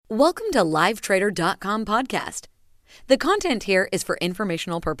Welcome to LiveTrader.com podcast. The content here is for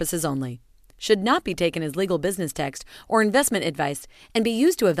informational purposes only. Should not be taken as legal business text or investment advice and be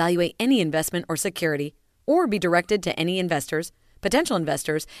used to evaluate any investment or security or be directed to any investors, potential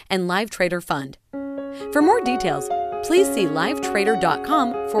investors, and LiveTrader fund. For more details, please see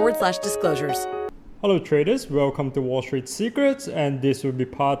LiveTrader.com/disclosures. Hello traders, welcome to Wall Street Secrets, and this will be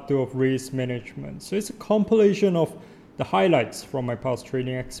part 2 of risk management. So it's a compilation of the highlights from my past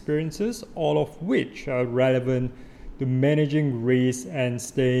trading experiences, all of which are relevant to managing risk and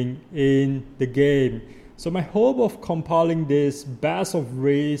staying in the game. So my hope of compiling this best of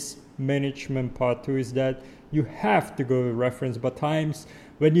risk management part 2 is that you have to go to reference by times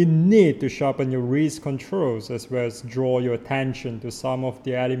when you need to sharpen your risk controls as well as draw your attention to some of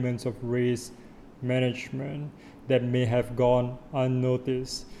the elements of risk management that may have gone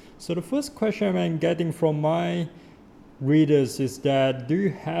unnoticed. So the first question I'm getting from my readers is that, do you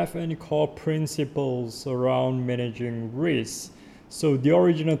have any core principles around managing risk? So the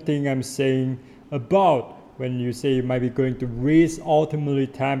original thing I'm saying about when you say you might be going to risk ultimately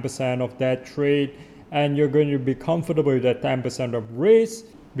 10% of that trade and you're going to be comfortable with that 10% of risk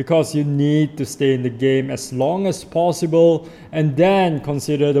because you need to stay in the game as long as possible and then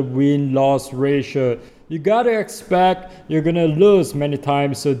consider the win-loss ratio. You gotta expect you're gonna lose many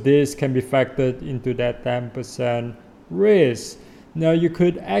times, so this can be factored into that 10% risk. Now you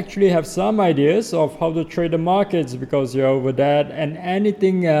could actually have some ideas of how to trade the markets because you're over that, and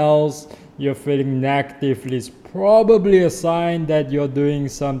anything else you're feeling negatively is probably a sign that you're doing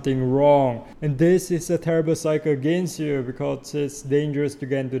something wrong. And this is a terrible cycle against you because it's dangerous to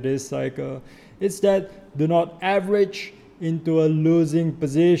get into this cycle. It's that do not average into a losing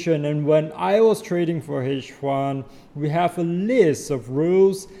position. And when I was trading for hedge fund, we have a list of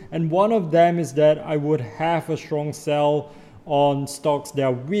rules, and one of them is that I would have a strong sell on stocks that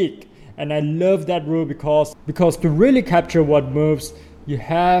are weak. And I love that rule because to really capture what moves, you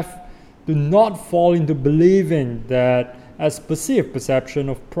have to not fall into believing that as perceived perception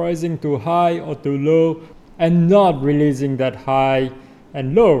of pricing too high or too low and not releasing that high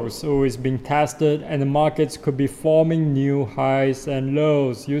and lows always being tested, and the markets could be forming new highs and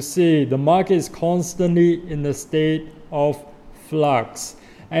lows. You see, the market is constantly in a state of flux,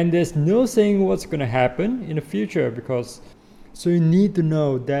 and there's no saying what's going to happen in the future so you need to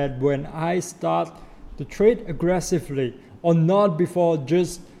know that when I start to trade aggressively or not before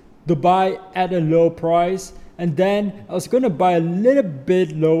just to buy at a low price, and then I was going to buy a little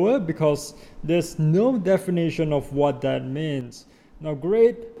bit lower because there's no definition of what that means. Now,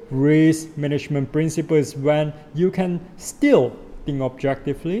 great risk management principle is when you can still think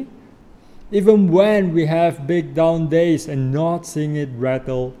objectively, even when we have big down days, and not seeing it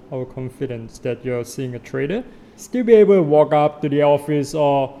rattle our confidence that you're seeing a trader. Still be able to walk up to the office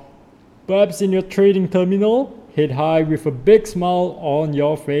or perhaps in your trading terminal, hit high with a big smile on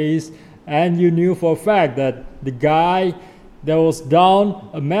your face, and you knew for a fact that the guy that was down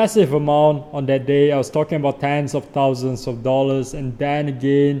a massive amount on that day, I was talking about tens of thousands of dollars, and then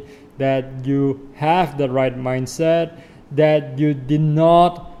again that you have the right mindset, that you did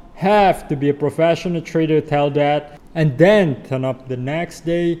not have to be a professional trader to tell that, and then turn up the next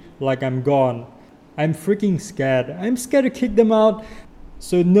day like I'm gone. I'm freaking scared. I'm scared to kick them out.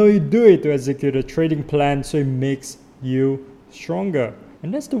 So no, you do it to execute a trading plan so it makes you stronger.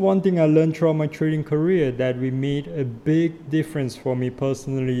 And that's the one thing I learned throughout my trading career that we made a big difference for me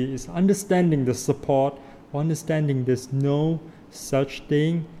personally, is understanding the support, understanding there's no such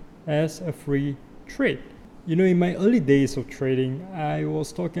thing as a free trade. You know, in my early days of trading, I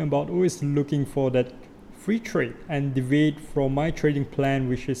was talking about always looking for that free trade and deviate from my trading plan,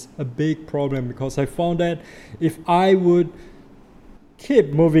 which is a big problem because I found that if I would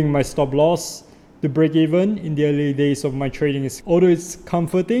keep moving my stop loss to break even in the early days of my trading, although it's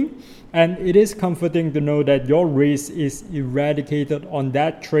comforting, and it is comforting to know that your risk is eradicated on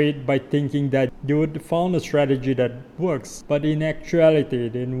that trade by thinking that you would found a strategy that works. But in actuality,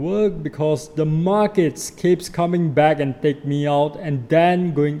 it didn't work because the markets keeps coming back and take me out and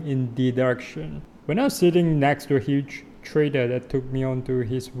then going in the direction. When I was sitting next to a huge trader that took me onto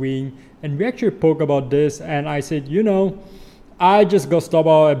his wing, and we actually spoke about this, and I said, I just got stopped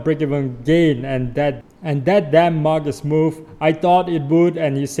out at break-even gain, and that damn market's move. I thought it would,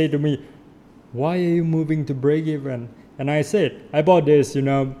 and he said to me, "Why are you moving to break-even?" And I said, "I bought this,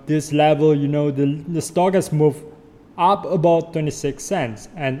 this level, the stock has moved up about 26 cents,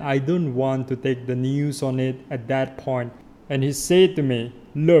 and I don't want to take the news on it at that point." And he said to me,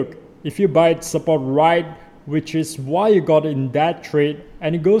 "Look, if you buy support right, which is why you got in that trade,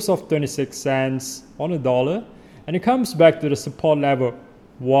 and it goes off 26 cents on a dollar, and it comes back to the support level,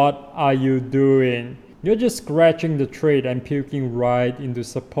 what are you doing? You're just scratching the trade and puking right into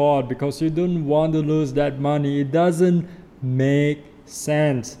support because you don't want to lose that money. It doesn't make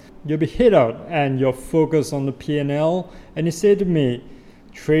sense. You'll be hit out and you're focused on the P&L, and you say to me,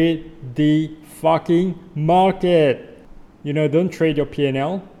 trade the fucking market. Don't trade your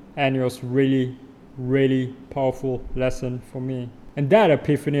P&L. And it was really, really powerful lesson for me. And that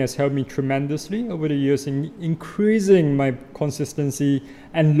epiphany has helped me tremendously over the years in increasing my consistency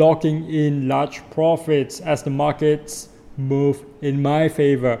and locking in large profits as the markets move in my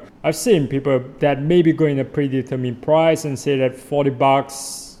favor. I've seen people that maybe go in a predetermined price and say that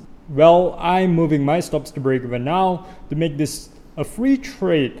 $40, well, I'm moving my stops to break even now to make this a free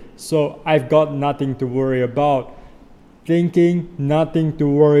trade, so I've got nothing to worry about. Thinking nothing to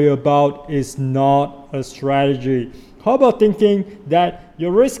worry about is not a strategy. How about thinking that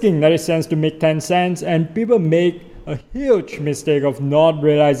you're risking 90 cents to make 10 cents, and people make a huge mistake of not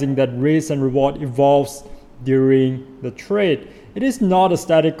realizing that risk and reward evolves during the trade. It is not a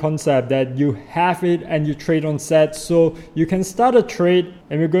static concept that you have it and you trade on set. So you can start a trade,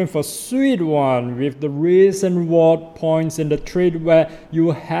 and we're going for a sweet one with the risk and reward points in the trade where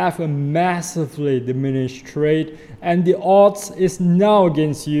you have a massively diminished trade and the odds is now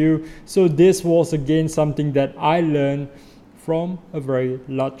against you. So this was again something that I learned from a very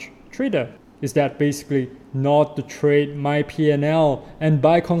large trader, is that basically not to trade my P&L and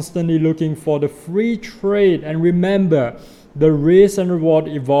by constantly looking for the free trade. And remember, the risk and reward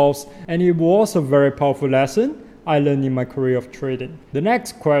evolves, and it was a very powerful lesson I learned in my career of trading. The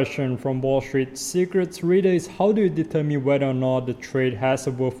next question from Wall Street Secrets reader is, how do you determine whether or not the trade has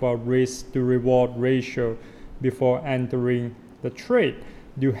a worthwhile risk to reward ratio before entering the trade?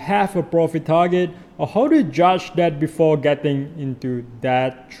 Do you have a profit target, or how do you judge that before getting into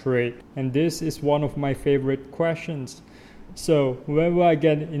that trade? And this is one of my favorite questions. So whenever I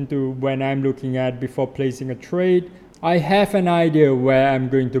get into when I'm looking at before placing a trade, I have an idea where I'm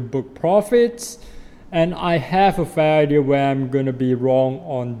going to book profits, and I have a fair idea where I'm going to be wrong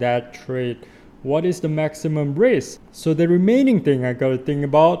on that trade. What is the maximum risk? So the remaining thing I got to think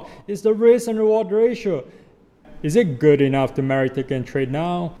about is the risk and reward ratio. Is it good enough to marry, take, and trade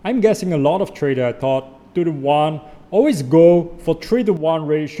now? I'm guessing a lot of traders thought 2-to-1, always go for 3-to-1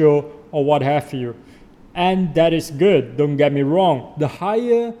 ratio or what have you. And that is good, don't get me wrong. The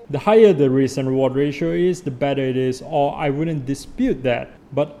higher the risk and reward ratio is, the better it is, or I wouldn't dispute that.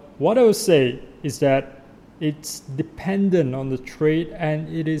 But what I would say is that it's dependent on the trade,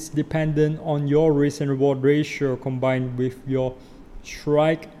 and it is dependent on your risk and reward ratio combined with your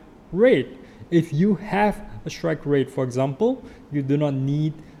strike rate. If you have a strike rate, for example, you do not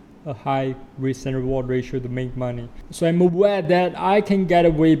need a high risk and reward ratio to make money. So I'm aware that I can get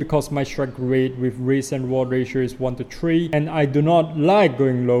away because my strike rate with risk and reward ratio is 1-to-3, and I do not like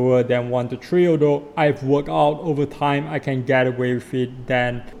going lower than 1-to-3, although I've worked out over time I can get away with it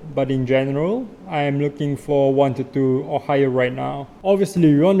then. But in general, I am looking for 1-to-2 or higher right now. Obviously,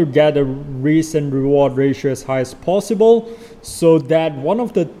 you want to get a risk and reward ratio as high as possible, so that one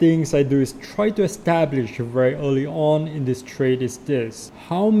of the things I do is try to establish very early on in this trade is this.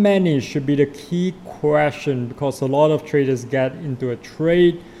 How many should be the key question, because a lot of traders get into a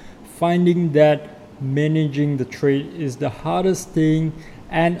trade finding that managing the trade is the hardest thing.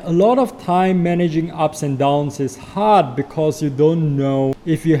 And a lot of time managing ups and downs is hard because you don't know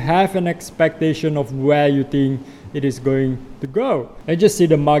if you have an expectation of where you think it is going to go. I just see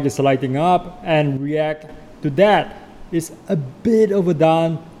the markets lighting up and react to that. It's a bit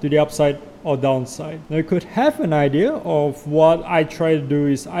overdone to the upside or downside. Now you could have an idea of what I try to do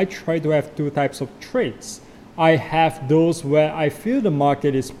is I try to have two types of trades. I have those where I feel the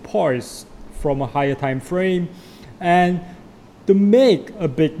market is poised from a higher time frame, and to make a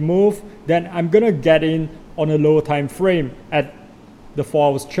big move, then I'm gonna get in on a lower time frame at the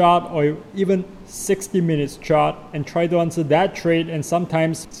 4 hours chart or even 60 minutes chart and try to answer that trade, and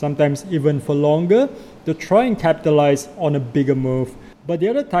sometimes even for longer, to try and capitalize on a bigger move. But the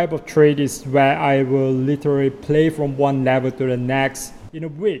other type of trade is where I will literally play from one level to the next in a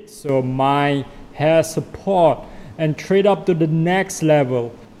week. So mine has support and trade up to the next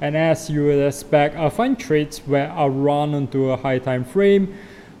level. And as you would expect, I'll find trades where I'll run onto a high time frame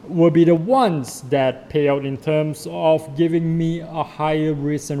will be the ones that pay out in terms of giving me a higher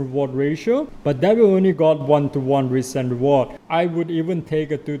risk and reward ratio, but that will only got 1-to-1 risk and reward. I would even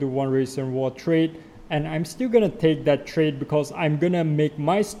take a 2-to-1 risk and reward trade, and I'm still gonna take that trade because I'm gonna make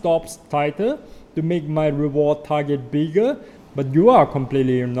my stops tighter to make my reward target bigger, But you are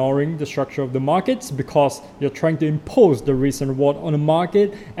completely ignoring the structure of the markets because you're trying to impose the risk and reward on the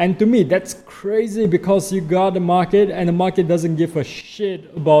market. And to me, that's crazy because you got the market and the market doesn't give a shit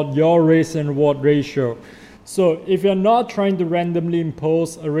about your risk and reward ratio. So if you're not trying to randomly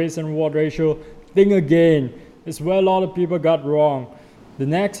impose a risk and reward ratio, think again. It's where a lot of people got wrong. The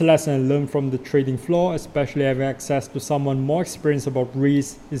next lesson I learned from the trading floor, especially having access to someone more experienced about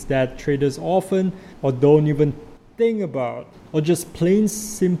risk, is that traders often or don't even think about or just plain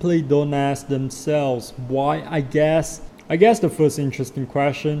simply don't ask themselves why. I guess the first interesting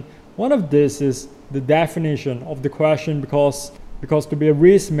question, one of this is the definition of the question, because to be a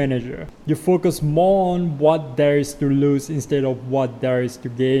risk manager, you focus more on what there is to lose instead of what there is to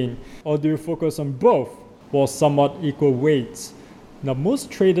gain. Or do you focus on both for somewhat equal weights? Now, most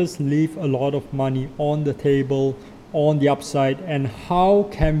traders leave a lot of money on the table on the upside, and how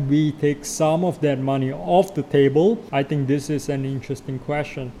can we take some of that money off the table? I think this is an interesting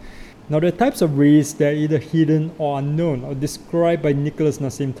question. Now, the types of risks that are either hidden or unknown are described by Nicholas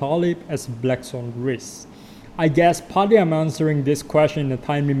Nassim Taleb as black swan risks. I guess partly I'm answering this question in a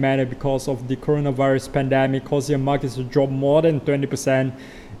timely manner because of the coronavirus pandemic causing markets to drop more than 20%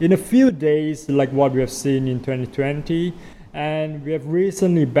 in a few days, like what we have seen in 2020. And we have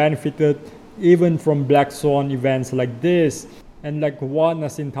recently benefited even from black swan events like this. And like what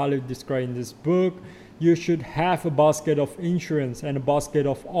Nassim Taleb described in this book, you should have a basket of insurance and a basket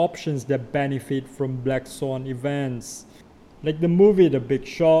of options that benefit from black swan events. Like the movie The Big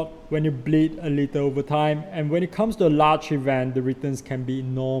Short, when you bleed a little over time, and when it comes to a large event, the returns can be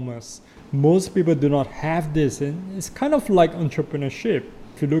enormous. Most people do not have this, and it's kind of like entrepreneurship.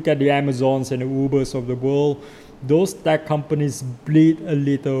 If you look at the Amazons and the Ubers of the world, those tech companies bleed a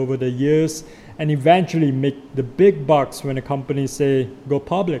little over the years and eventually make the big bucks when the companies say go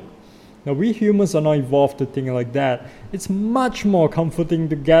public. Now, we humans are not evolved to think like that. It's much more comforting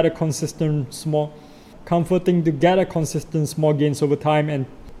to get a consistent small gains over time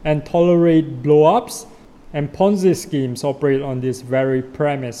and tolerate blow-ups, and Ponzi schemes operate on this very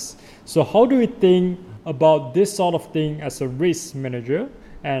premise. So how do we think about this sort of thing as a risk manager,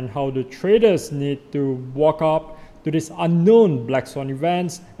 and how the traders need to walk up to these unknown black swan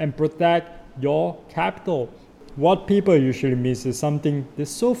events and protect your capital? What people usually miss is something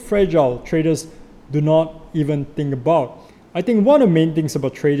that's so fragile traders do not even think about. I think one of the main things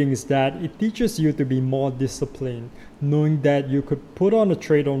about trading is that it teaches you to be more disciplined, knowing that you could put on a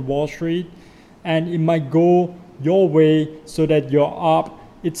trade on Wall Street and it might go your way so that you're up.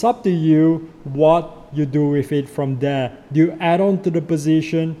 It's up to you what you do with it from there. Do you add on to the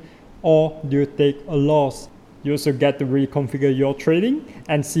position or do you take a loss? You also get to reconfigure your trading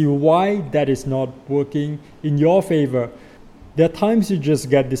and see why that is not working in your favor. There are times you just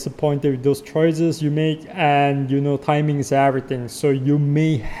get disappointed with those choices you make, and timing is everything. So you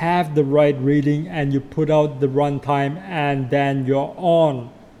may have the right reading and you put out the run time and then you're on.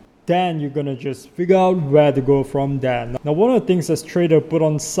 Then you're gonna just figure out where to go from there. Now, one of the things as trader put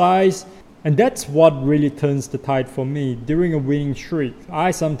on size, and that's what really turns the tide for me. During a winning streak,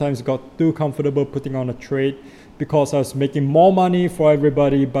 I sometimes got too comfortable putting on a trade because I was making more money for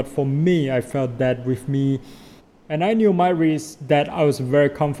everybody, but for me, I felt that with me. And I knew my risk that I was very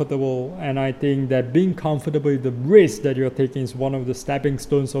comfortable, and I think that being comfortable with the risk that you're taking is one of the stepping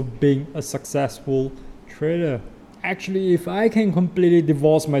stones of being a successful trader. Actually, if I can completely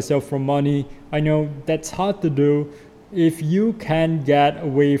divorce myself from money, I know that's hard to do. If you can get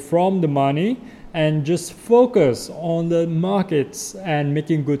away from the money and just focus on the markets and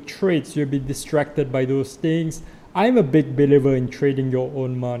making good trades, you'll be distracted by those things. I'm a big believer in trading your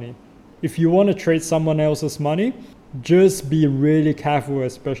own money. If you want to trade someone else's money, just be really careful,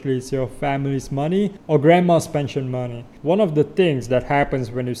 especially if it's your family's money or grandma's pension money. One of the things that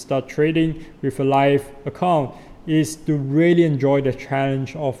happens when you start trading with a live account is to really enjoy the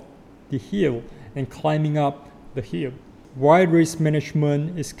challenge of the hill and climbing up the hill. Why risk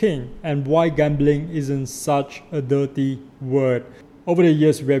management is king and why gambling isn't such a dirty word. Over the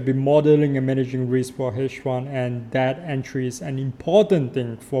years, we have been modeling and managing risk for hedge fund, and that entry is an important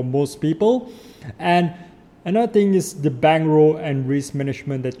thing for most people. And another thing is the bankroll and risk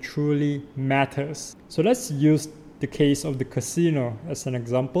management that truly matters. So let's use the case of the casino as an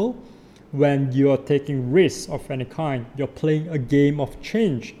example. When you are taking risks of any kind, you're playing a game of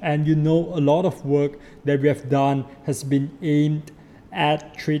change, and a lot of work that we have done has been aimed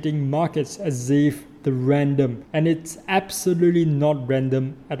at treating markets as if they're random, and it's absolutely not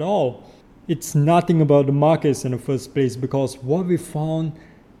random at all. It's nothing about the markets in the first place, because what we found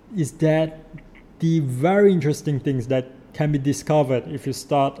is that the very interesting things that can be discovered if you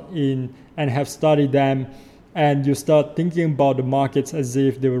start in and have studied them and you start thinking about the markets as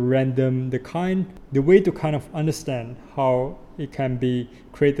if they were random, the way to kind of understand how it can be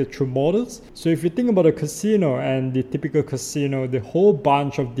created through models. So if you think about a casino and the typical casino, the whole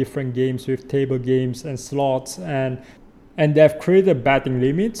bunch of different games with table games and slots, and they've created betting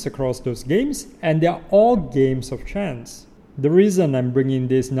limits across those games, and they're all games of chance. The reason I'm bringing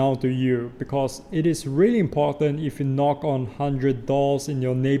this now to you, because it is really important if you knock on $100 in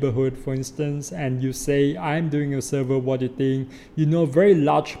your neighborhood, for instance, and you say, I'm doing a survey, what do you think? You know, a very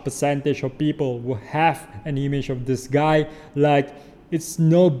large percentage of people will have an image of this guy, like it's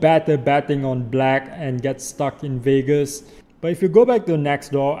no better betting on black and get stuck in Vegas. But if you go back to next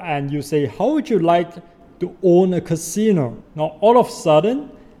door and you say, how would you like to own a casino? Now, all of a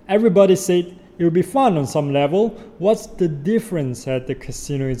sudden, everybody said, it will be fun on some level. What's the difference that the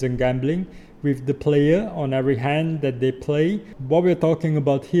casino isn't gambling with the player on every hand that they play? What we're talking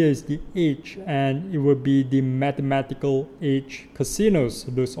about here is the age, and it will be the mathematical age casinos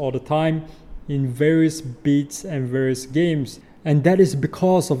lose all the time in various beats and various games. And that is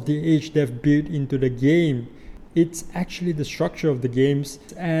because of the age they've built into the game. It's actually the structure of the games,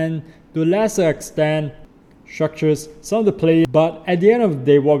 and to a lesser extent, structures some of the play. But at the end of the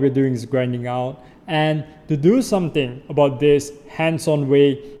day, what we're doing is grinding out, and to do something about this hands-on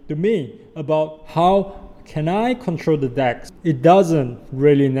way to me about how can I control the DEX. It doesn't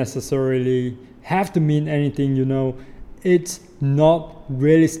really necessarily have to mean anything, you know. It's not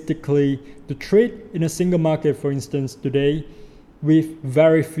realistically to trade in a single market, for instance, today with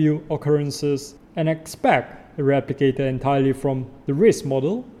very few occurrences and expect a replicator entirely from the risk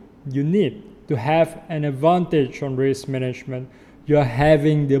model. You need to have an advantage on risk management. You're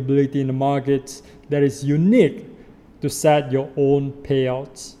having the ability in the markets that is unique to set your own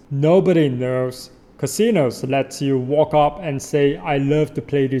payouts. Nobody knows. Casinos lets you walk up and say, I love to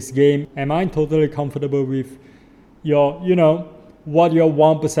play this game. Am I totally comfortable with your, what your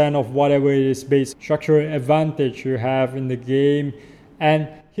 1% of whatever it is based structural advantage you have in the game? And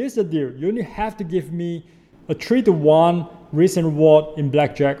here's the deal. You only have to give me a 3-to-1 risk and reward in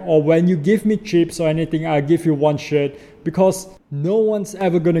blackjack, or when you give me chips or anything, I'll give you one shirt, because no one's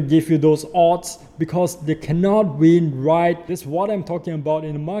ever going to give you those odds because they cannot win, right? That's what I'm talking about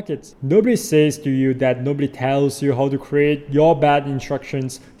in the markets. Nobody says to you that, nobody tells you how to create your bet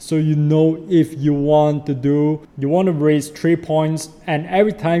instructions so you know if you want to raise 3 points, and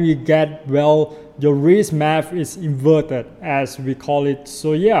every time you get, your risk math is inverted, as we call it.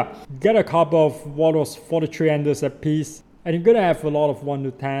 So yeah, get a couple of what was 43 enders a piece, and you're going to have a lot of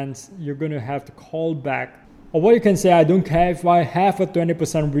 1-to-10s. You're going to have to call back. Or what you can say, I don't care if I have a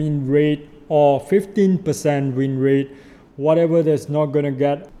 20% win rate or 15% win rate, whatever that's not going to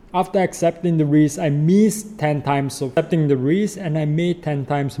get. After accepting the risk, I missed 10 times of accepting the risk and I made 10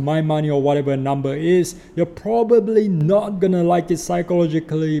 times my money or whatever number is. You're probably not going to like it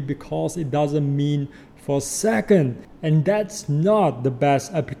psychologically because it doesn't mean for a second. And that's not the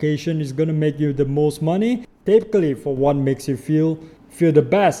best application. It's going to make you the most money. Typically, for what makes you feel the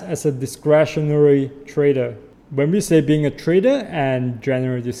best as a discretionary trader. When we say being a trader and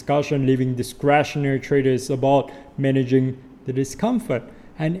general discussion, living discretionary trader is about managing the discomfort.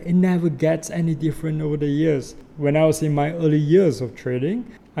 And it never gets any different over the years. When I was in my early years of trading,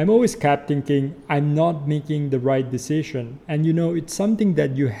 I'm always kept thinking I'm not making the right decision. And it's something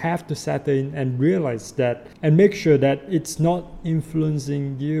that you have to settle in and realize that and make sure that it's not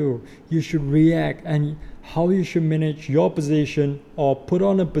influencing you. You should react and how you should manage your position or put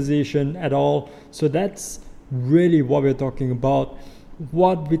on a position at all. So that's really what we're talking about.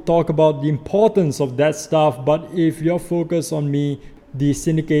 What we talk about, the importance of that stuff. But if you're focused on me, the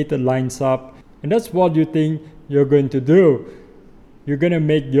syndicated lines up, and that's what you think you're going to do. You're going to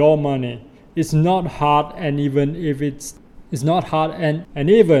make your money. It's not hard, and even if it's not hard, and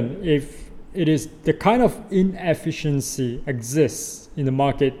even if it is, the kind of inefficiency exists in the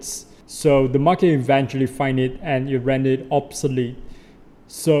markets. So the market eventually find it and you render it obsolete.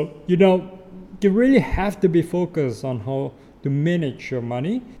 So you really have to be focused on how to manage your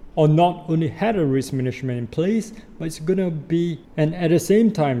money, or not only had a risk management in place, but it's going to be, and at the same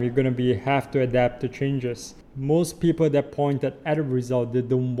time, you're going to have to adapt to changes. Most people that pointed at a result, they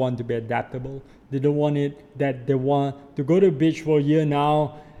don't want to be adaptable. They don't want it, that they want to go to the beach for a year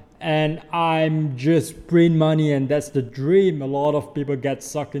now, and I'm just print money, and that's the dream a lot of people get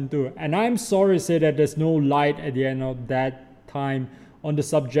sucked into. And I'm sorry to say that there's no light at the end of that time on the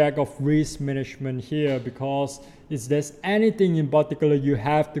subject of risk management here, because if there's anything in particular you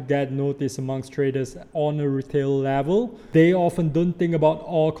have to get noticed amongst traders on a retail level, they often don't think about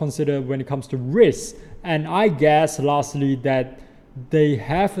or consider when it comes to risk. And I guess lastly that they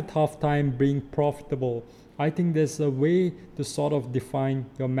have a tough time being profitable. I think there's a way to sort of define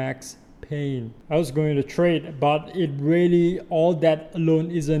your max pain. I was going to trade, but it really, all that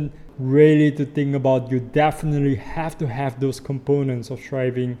alone isn't really to think about. You definitely have to have those components of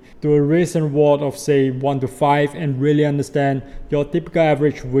striving to a risk and reward of say 1 to 5 and really understand your typical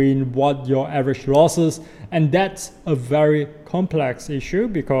average win, what your average losses, and that's a very complex issue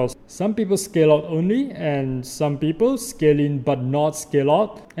because some people scale out only and some people scale in but not scale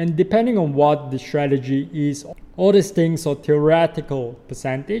out, and depending on what the strategy is, all these things are theoretical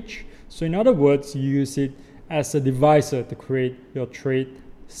percentage. So in other words, you use it as a divisor to create your trade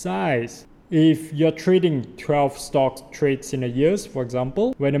size. If you're trading 12 stock trades in a year, for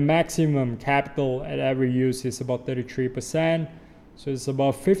example, where the maximum capital at every use is about 33%, so it's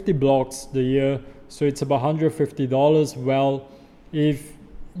about 50 blocks the year, so it's about $150. Well, if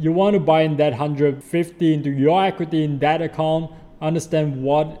you want to buy in that 150 into your equity in that account, understand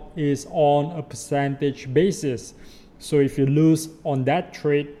what is on a percentage basis. So if you lose on that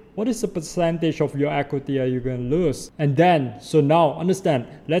trade, what is the percentage of your equity are you going to lose? And then, so now understand,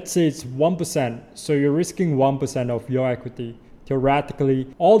 let's say it's 1%. So you're risking 1% of your equity.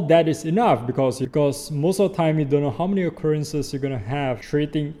 Theoretically, all that is enough because most of the time you don't know how many occurrences you're going to have.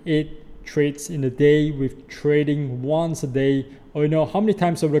 Trading 8 trades in a day with trading once a day, or how many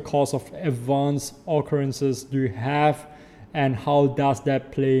times over the course of advanced occurrences do you have, and how does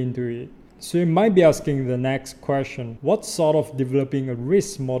that play into it? So you might be asking the next question, what sort of developing a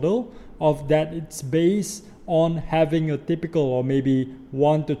risk model of that it's based on having a typical or maybe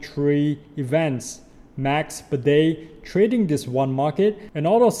 1 to 3 events max per day, trading this one market, and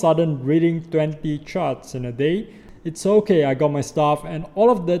all of a sudden reading 20 charts in a day. It's okay, I got my stuff, and all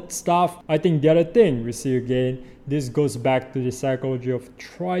of that stuff. I think the other thing we see again, this goes back to the psychology of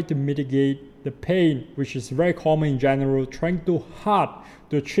try to mitigate the pain, which is very common in general, trying too hard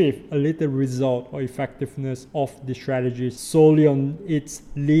to achieve a little result or effectiveness of the strategy solely on its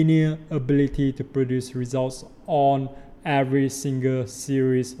linear ability to produce results on every single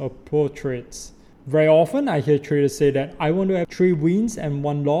series of pro trades. Very often I hear traders say that I want to have 3 wins and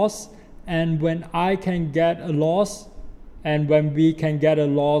 1 loss, and when I can get a loss, and when we can get a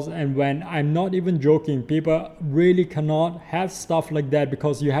loss, and when I'm not even joking, people really cannot have stuff like that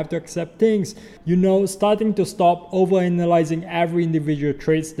because you have to accept things. Starting to stop overanalyzing every individual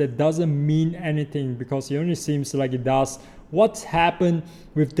trades that doesn't mean anything because it only seems like it does. What's happened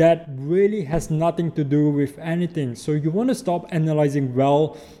with that really has nothing to do with anything. So you want to stop analyzing,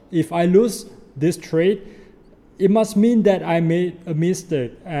 well, if I lose this trade, it must mean that I made a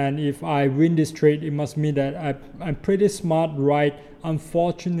mistake, and if I win this trade, it must mean that I'm pretty smart, right?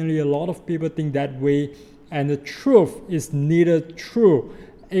 Unfortunately, a lot of people think that way, and the truth is neither true.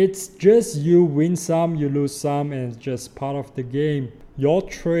 It's just you win some, you lose some, and it's just part of the game. Your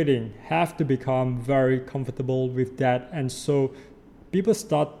trading have to become very comfortable with that, and so people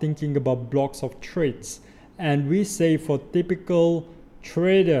start thinking about blocks of trades, and we say for typical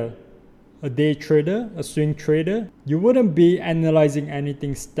trader, a day trader, a swing trader, you wouldn't be analyzing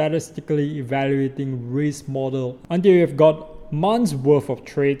anything, statistically evaluating risk model until you've got months worth of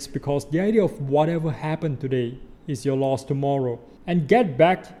trades, because the idea of whatever happened today is your loss tomorrow. And get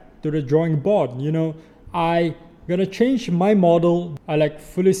back to the drawing board. I gonna change my model. I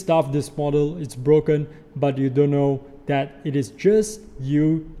fully stuffed this model, it's broken, but you don't know that it is just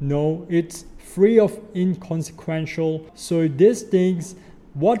it's free of inconsequential. So these things,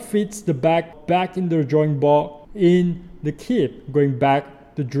 what fits the back in the drawing board in the kit, going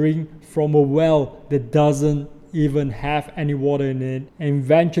back to drink from a well that doesn't even have any water in it, and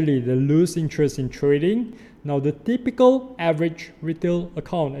eventually they lose interest in trading. Now the typical average retail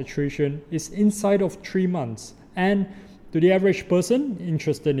account attrition is inside of 3 months, and to the average person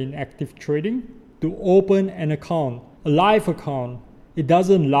interested in active trading, to open an account, a live account, it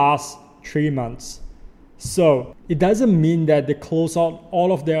doesn't last 3 months. So it doesn't mean that they close out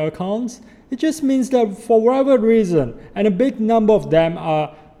all of their accounts. It just means that for whatever reason, and a big number of them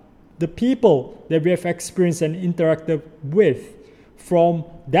are the people that we have experienced and interacted with from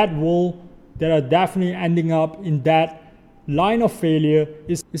that world that are definitely ending up in that line of failure.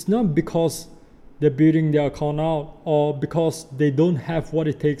 It's not because they're building their account out or because they don't have what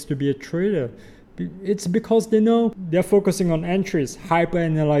it takes to be a trader. It's because they know they're focusing on entries,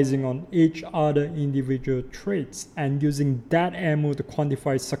 hyper-analyzing on each other individual trades, and using that ammo to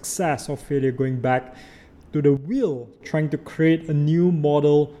quantify success or failure, going back to the wheel, trying to create a new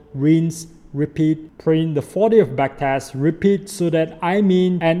model, rinse, repeat, print the 40 of backtest, repeat, so that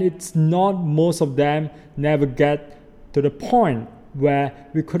and it's not, most of them never get to the point where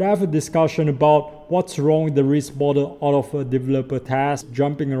we could have a discussion about what's wrong with the risk model out of a developer task,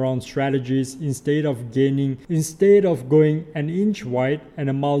 jumping around strategies instead of going an inch wide and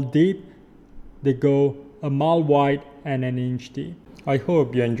a mile deep, they go a mile wide and an inch deep. I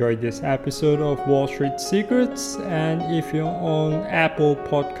hope you enjoyed this episode of Wall Street Secrets, and if you're on Apple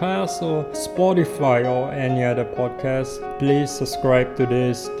Podcasts or Spotify or any other podcast, please subscribe to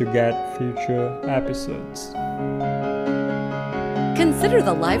this to get future episodes. Consider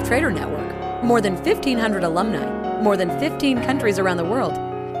the Live Trader Network. More than 1,500 alumni, more than 15 countries around the world.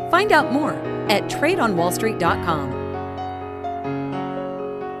 Find out more at tradeonwallstreet.com.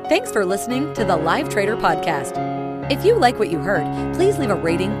 Thanks for listening to the Live Trader Podcast. If you like what you heard, please leave a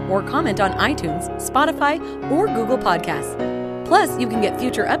rating or comment on iTunes, Spotify, or Google Podcasts. Plus, you can get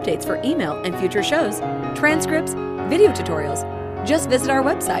future updates for email and future shows, transcripts, video tutorials. Just visit our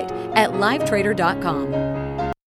website at livetrader.com.